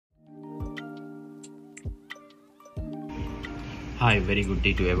Hi, very good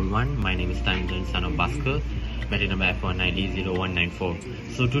day to everyone. My name is THANENDRAN, son of BHASKAR, batch number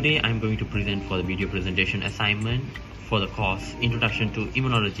F1900194. So today I'm going to present for the video presentation assignment for the course Introduction to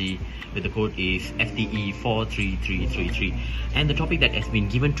Immunology, with the code is FTE 43333. And the topic that has been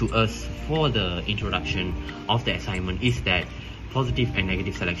given to us for the introduction of the assignment is that positive and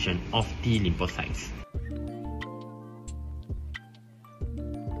negative selection of T lymphocytes.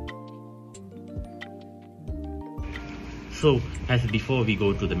 So, as before we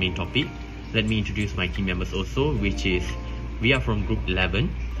go to the main topic, let me introduce my team members also, which is, we are from group 11,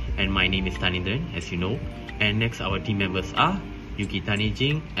 and my name is THANENDRAN, as you know. And next our team members are Yuki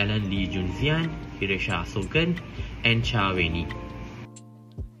Jing, Alan Lee Jun Xian, HIRESHAA ASOGAN, and CHEAH.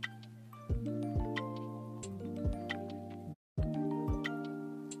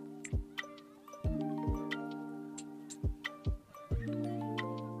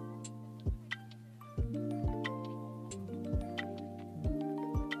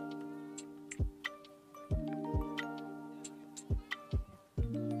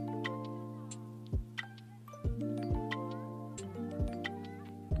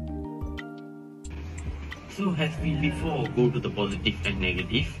 So as we before go to the positive and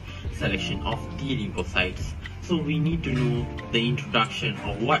negative selection of T lymphocytes, so we need to know the introduction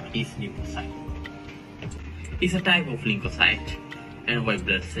of what is lymphocyte. It's a type of lymphocyte and white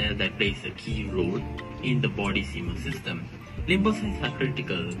blood cell that plays a key role in the body's immune system. Lymphocytes are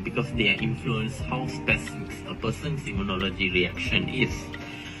critical because they influence how specific a person's immunology reaction is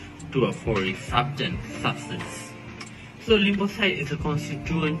to a foreign substance. So lymphocyte is a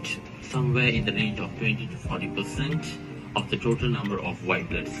constituent somewhere in the range of 20 to 40% of the total number of white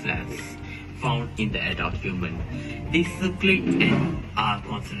blood cells found in the adult human. They circulate and are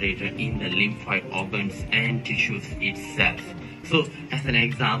concentrated in the lymphoid organs and tissues itself. So as an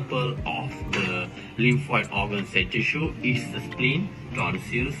example of the lymphoid organs and tissue is the spleen,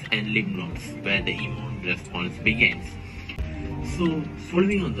 tonsils and lymph nodes, where the immune response begins. So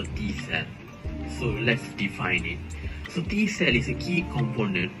following on the T cell, so let's define it. So T cell is a key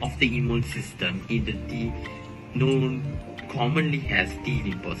component of the immune system in the T, known commonly as T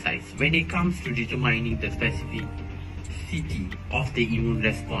lymphocytes. When it comes to determining the specificity of the immune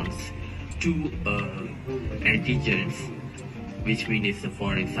response to antigens, which means the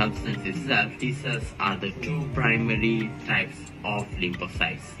foreign substance itself, T cells are the two primary types of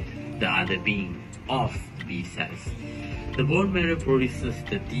lymphocytes, the other being of B cells. The bone marrow produces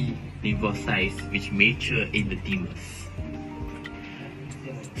the T lymphocytes which mature in the thymus.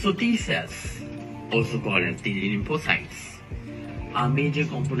 So T cells, also called as T lymphocytes, are major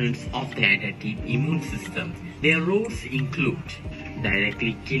components of the adaptive immune system. Their roles include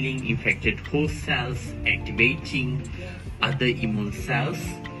directly killing infected host cells, activating other immune cells,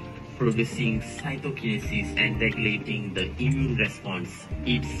 producing cytokinesis and regulating the immune response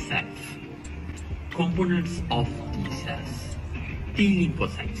itself. Components of T cells. T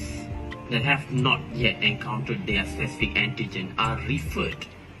lymphocytes that have not yet encountered their specific antigen are referred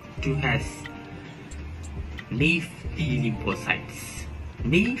to as naive T lymphocytes.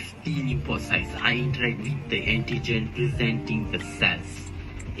 Naive T lymphocytes are interact with the antigen presenting the cells,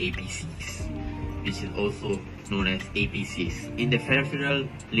 APCs, which is also known as APCs, in the peripheral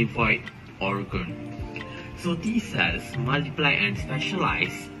lymphoid organ. So T cells multiply and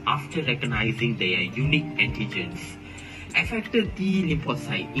specialize after recognizing their unique antigens. Affected T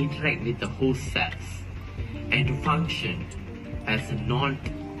lymphocyte interact with the host cells and to function as a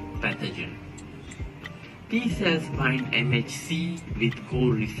non-pathogen. T cells bind MHC with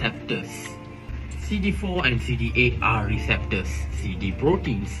co-receptors. CD4 and CD8 are receptors. CD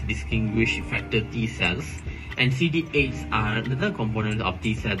proteins distinguish effector T cells, and CD8s are another component of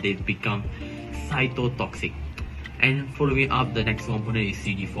T cells that become cytotoxic. And following up, the next component is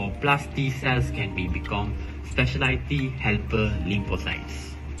CD4 plus T cells can become specialized T helper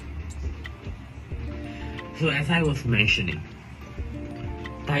lymphocytes. So as I was mentioning,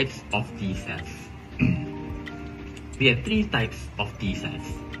 types of T cells. We have three types of T cells,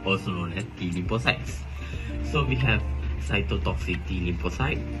 also known as T lymphocytes. So we have cytotoxic T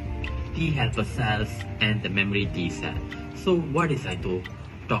lymphocyte, T helper cells, and the memory T cell. So what is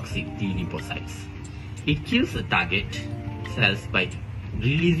cytotoxic T lymphocytes? It kills the target cells by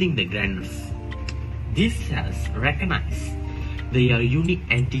releasing the granules. These cells recognize their unique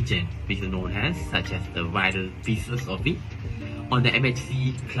antigen, which is known as, such as the viral pieces of it, on the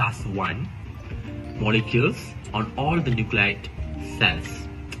MHC class 1 molecules on all the nucleate cells.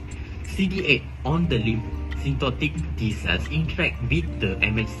 CD8 on the lymphocytic T cells interact with the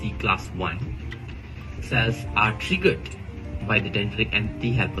MHC class 1 cells are triggered by the dendritic and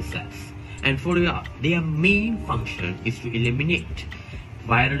T helper cells. And for their main function is to eliminate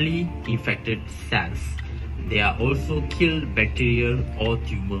virally infected cells. They are also kill bacterial or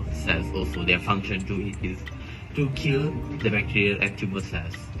tumor cells also. Their function too is to kill the bacterial and tumor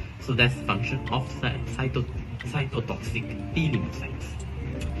cells. So that's the function of cytotoxic T lymphocytes.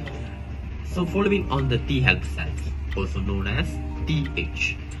 So following on the T helper cells, also known as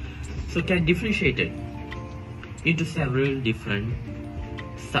TH, so can differentiated into several different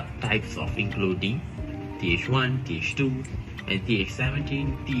subtypes of including TH1, TH2, and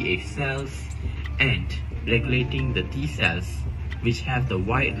TH17, TH cells, and regulating the T cells, which have the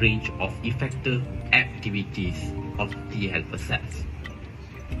wide range of effector activities of T helper cells.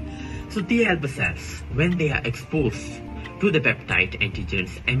 So T helper cells, when they are exposed to the peptide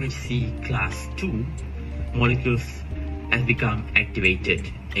antigens MHC class II molecules has become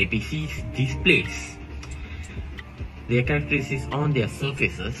activated. APCs displays their characteristics on their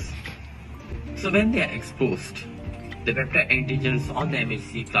surfaces. So when they are exposed, the peptide antigens on the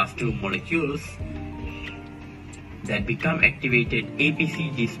MHC class II molecules that become activated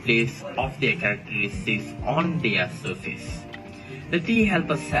APC displays of their characteristics on their surface. The T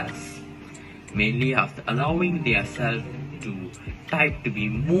helper cells, mainly after allowing their cell type to be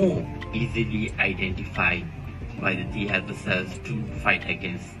more easily identified by the T helper cells to fight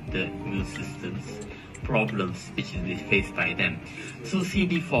against the immune system's problems which is faced by them. So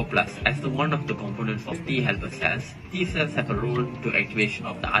CD4+ as the one of the components of T helper cells, T cells have a role to activation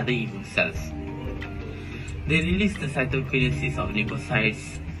of the other immune cells. They release the cytokinesis of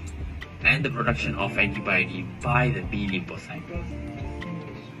lymphocytes and the production of antibody by the B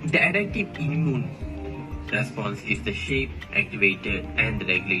lymphocyte. The adaptive immune response is the shaped, activated, and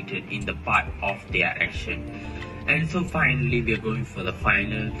regulated in the part of their action. And so finally, we are going for the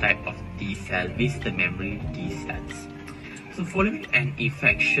final type of T cell, which is the memory T cells. So following an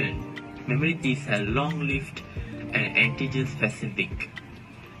infection, memory T cell long-lived and antigen-specific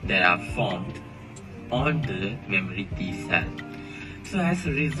that are formed on the memory T cell. So as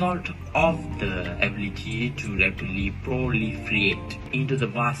a result of the ability to rapidly proliferate into the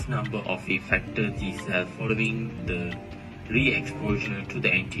vast number of effector T cells following the re-exposure to the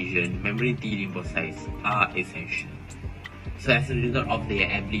antigen, memory T lymphocytes are essential. So as a result of their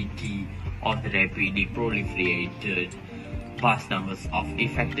ability of the rapidly proliferated vast numbers of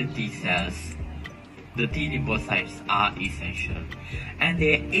effector T cells, the T lymphocytes are essential, and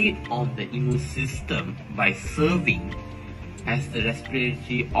they aid on the immune system by serving as the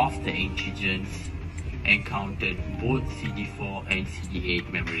respiratory of the antigens encountered both CD4 and CD8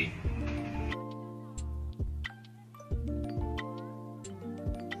 memory.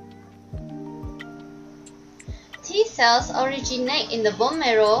 T cells originate in the bone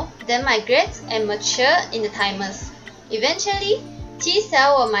marrow, then migrate and mature in the thymus. Eventually, T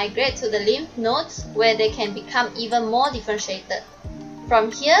cells will migrate to the lymph nodes where they can become even more differentiated.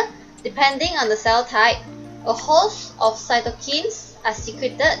 From here, depending on the cell type, a host of cytokines are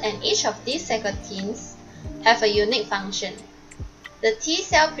secreted, and each of these cytokines have a unique function. The T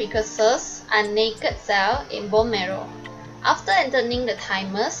cell precursors are naked cells in bone marrow. After entering the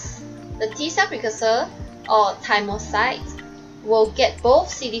thymus, the T cell precursor or thymocytes will get both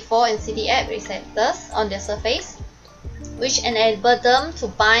CD4 and CD8 receptors on their surface, which enable them to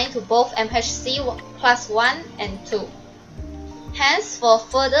bind to both MHC class 1 and 2. Hence, for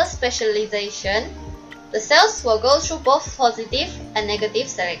further specialization, the cells will go through both positive and negative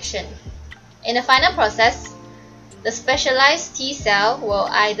selection. In the final process, the specialized T cell will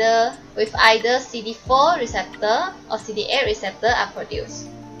either CD4 receptor or CD8 receptor are produced.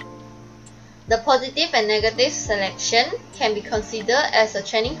 The positive and negative selection can be considered as a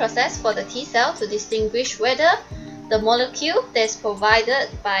training process for the T cell to distinguish whether the molecule that is provided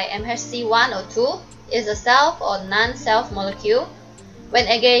by MHC1 or 2 is a self or non-self molecule when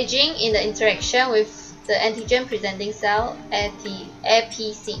engaging in the interaction with the antigen presenting cell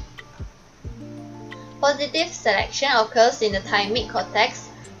APC. Positive selection occurs in the thymic cortex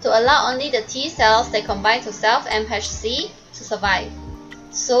to allow only the T cells that combine to self-MHC to survive.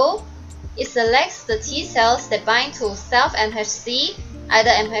 So, it selects the T cells that bind to self-MHC, either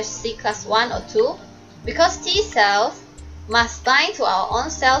MHC class 1 or 2, because T cells must bind to our own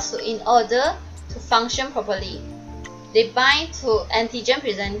cells in order to function properly. They bind to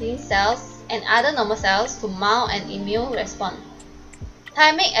antigen-presenting cells and other normal cells to mount an immune response.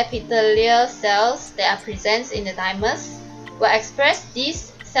 Thymic epithelial cells that are present in the thymus will express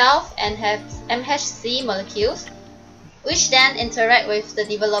these self-MHC molecules, which then interact with the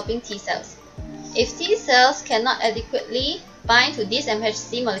developing T cells. If T cells cannot adequately bind to this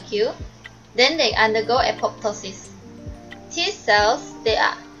MHC molecule, then they undergo apoptosis. T cells that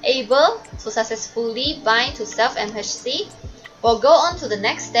are able to successfully bind to self-MHC, will go on to the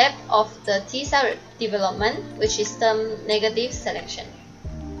next step of the T cell development, which is termed negative selection.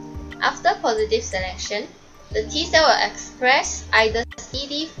 After positive selection, the T cell will express either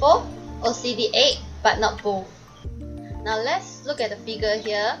CD4 or CD8, but not both. Now let's look at the figure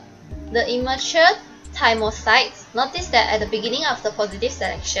here. The immature thymocytes, notice that at the beginning of the positive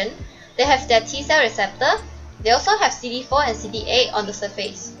selection, they have their T cell receptor. They also have CD4 and CD8 on the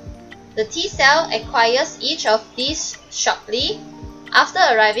surface. The T cell acquires each of these shortly. After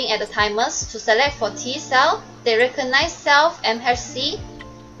arriving at the thymus to select for T cell, they recognize self-MHC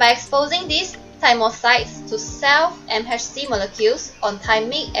by exposing these thymocytes to self-MHC molecules on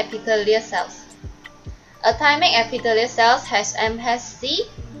thymic epithelial cells. A thymic epithelial cell has MHC1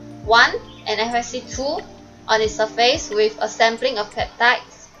 and MHC2 on its surface with a sampling of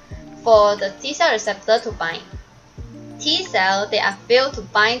peptides for the T cell receptor to bind. T cells that are failed to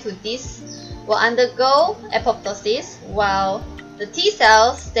bind to this will undergo apoptosis, while the T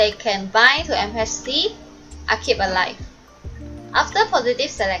cells that can bind to MHC are kept alive. After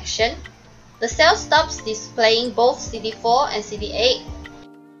positive selection, the cell stops displaying both CD4 and CD8.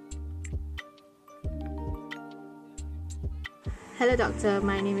 Hello doctor,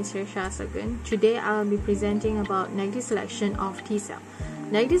 my name is HIRESHAA ASOGAN. Today I will be presenting about negative selection of T cell.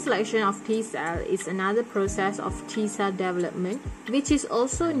 Negative selection of T cell is another process of T cell development, which is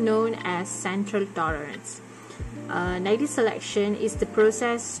also known as central tolerance. Negative selection is the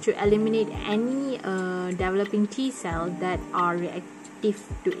process to eliminate any developing T cell that are reactive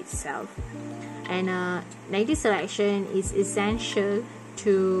to itself. And negative selection is essential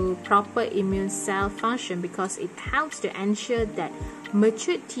to proper immune cell function because it helps to ensure that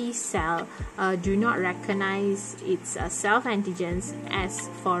mature T cell do not recognize its self-antigens as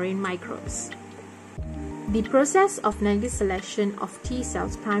foreign microbes. The process of negative selection of T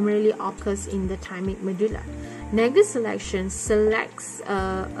cells primarily occurs in the thymic medulla. Negative selection selects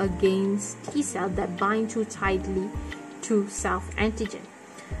against T cells that bind too tightly to self-antigen.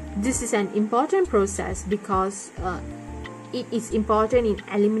 This is an important process because it is important in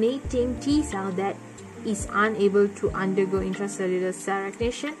eliminating T cell that is unable to undergo intracellular cell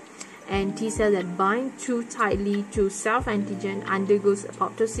recognition, and T cell that bind too tightly to self-antigen undergoes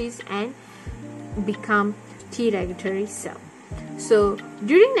apoptosis and become T regulatory cell. So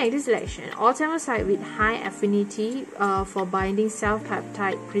during negative selection, all thymocytes with high affinity for binding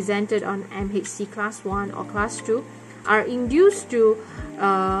self-peptide presented on MHC class 1 or class 2 are induced to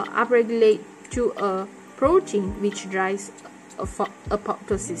upregulate to a protein which drives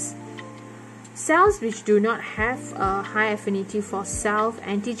apoptosis. Cells which do not have a high affinity for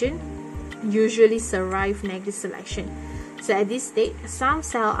self-antigen usually survive negative selection. So at this stage, some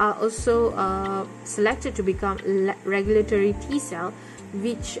cells are also selected to become regulatory T cells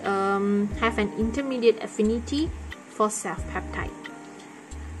which have an intermediate affinity for self-peptide.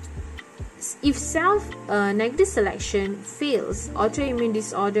 If negative selection fails, autoimmune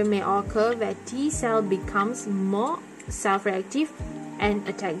disorder may occur where T cell becomes more self-reactive and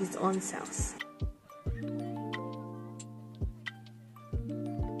attack its own cells.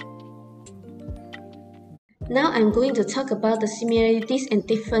 Now I'm going to talk about the similarities and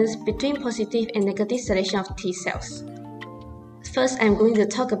difference between positive and negative selection of T cells. First, I'm going to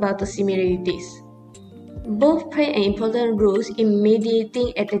talk about the similarities. Both play an important role in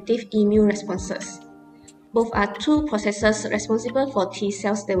mediating adaptive immune responses. Both are two processes responsible for T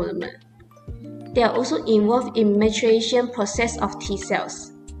cells development. They are also involved in maturation process of T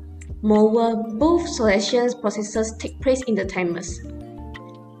cells. Moreover, both selection processes take place in the thymus.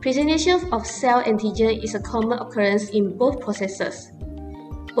 Presentation of cell antigen is a common occurrence in both processes.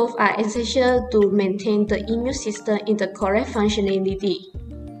 Both are essential to maintain the immune system in the correct functionality.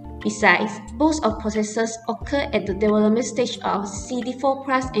 Besides, both of processes occur at the development stage of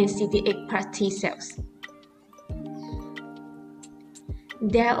CD4+ and CD8+ T cells.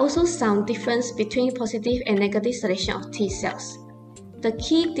 There are also some differences between positive and negative selection of T cells. The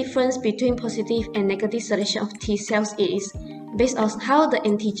key difference between positive and negative selection of T cells is based on how the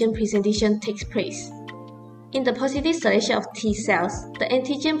antigen presentation takes place. In the positive selection of T cells, the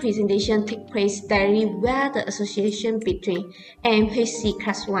antigen presentation takes place directly via the association between MHC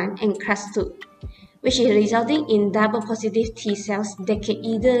class 1 and class 2, which is resulting in double positive T cells that can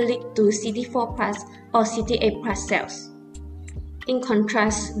either lead to CD4+ or CD8+ cells. In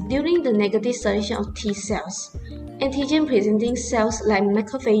contrast, during the negative selection of T cells, antigen-presenting cells like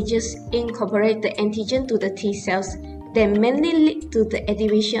macrophages incorporate the antigen to the T cells that mainly lead to the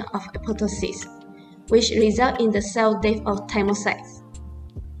activation of apoptosis, which result in the cell death of thymocytes.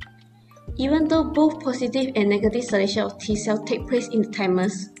 Even though both positive and negative selection of T cells take place in the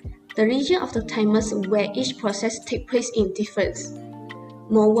thymus, the region of the thymus where each process takes place is different.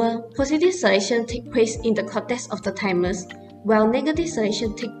 Moreover, positive selection takes place in the cortex of the thymus, while negative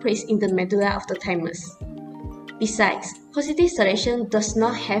selection takes place in the medulla of the thymus. Besides, positive selection does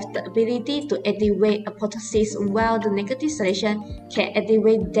not have the ability to activate apoptosis, while the negative selection can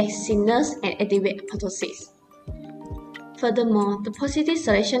activate death signals and activate apoptosis. Furthermore, the positive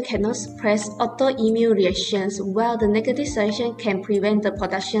selection cannot suppress autoimmune reactions, while the negative selection can prevent the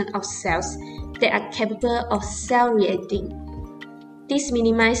production of cells that are capable of cell-reacting. This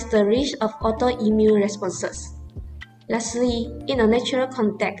minimizes the risk of autoimmune responses. Lastly, in a natural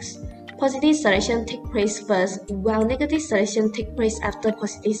context, positive selection takes place first, while negative selection takes place after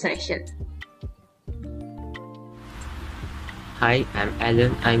positive selection. Hi, I'm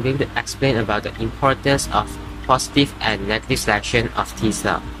Alan. I'm going to explain about the importance of positive and negative selection of T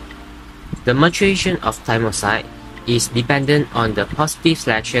cell. The maturation of thymocyte is dependent on the positive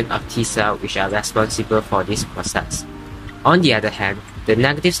selection of T cell which are responsible for this process. On the other hand, the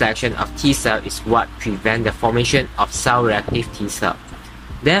negative selection of T cell is what prevents the formation of cell-reactive T cell.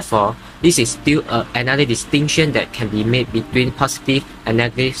 Therefore, this is still another distinction that can be made between positive and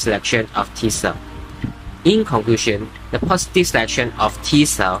negative selection of T cell. In conclusion, the positive selection of T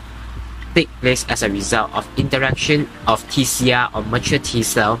cell take place as a result of interaction of TCR or mature T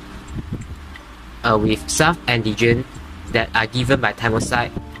cell with self-antigen that are given by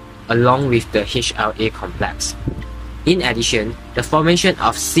thymocyte along with the HLA complex. In addition, the formation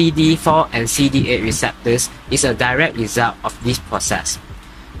of CD4 and CD8 receptors is a direct result of this process.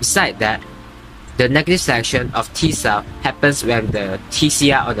 Besides that, the negative selection of T cell happens when the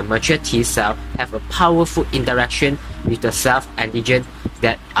TCR or the mature T cell have a powerful interaction with the self-antigen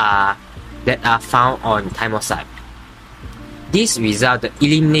that are found on thymocyte. This results in the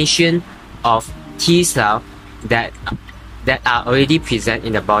elimination of T cells that are already present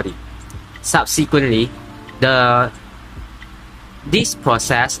in the body. Subsequently, this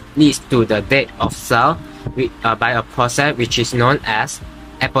process leads to the death of cell by a process which is known as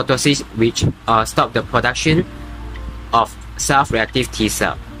apoptosis, which stops the production of self-reactive T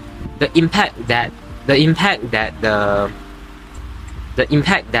cell. The impact that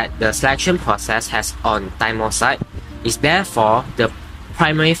the selection process has on thymocyte is therefore the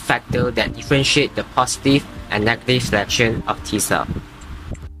primary factor that differentiates the positive and negative selection of T cell.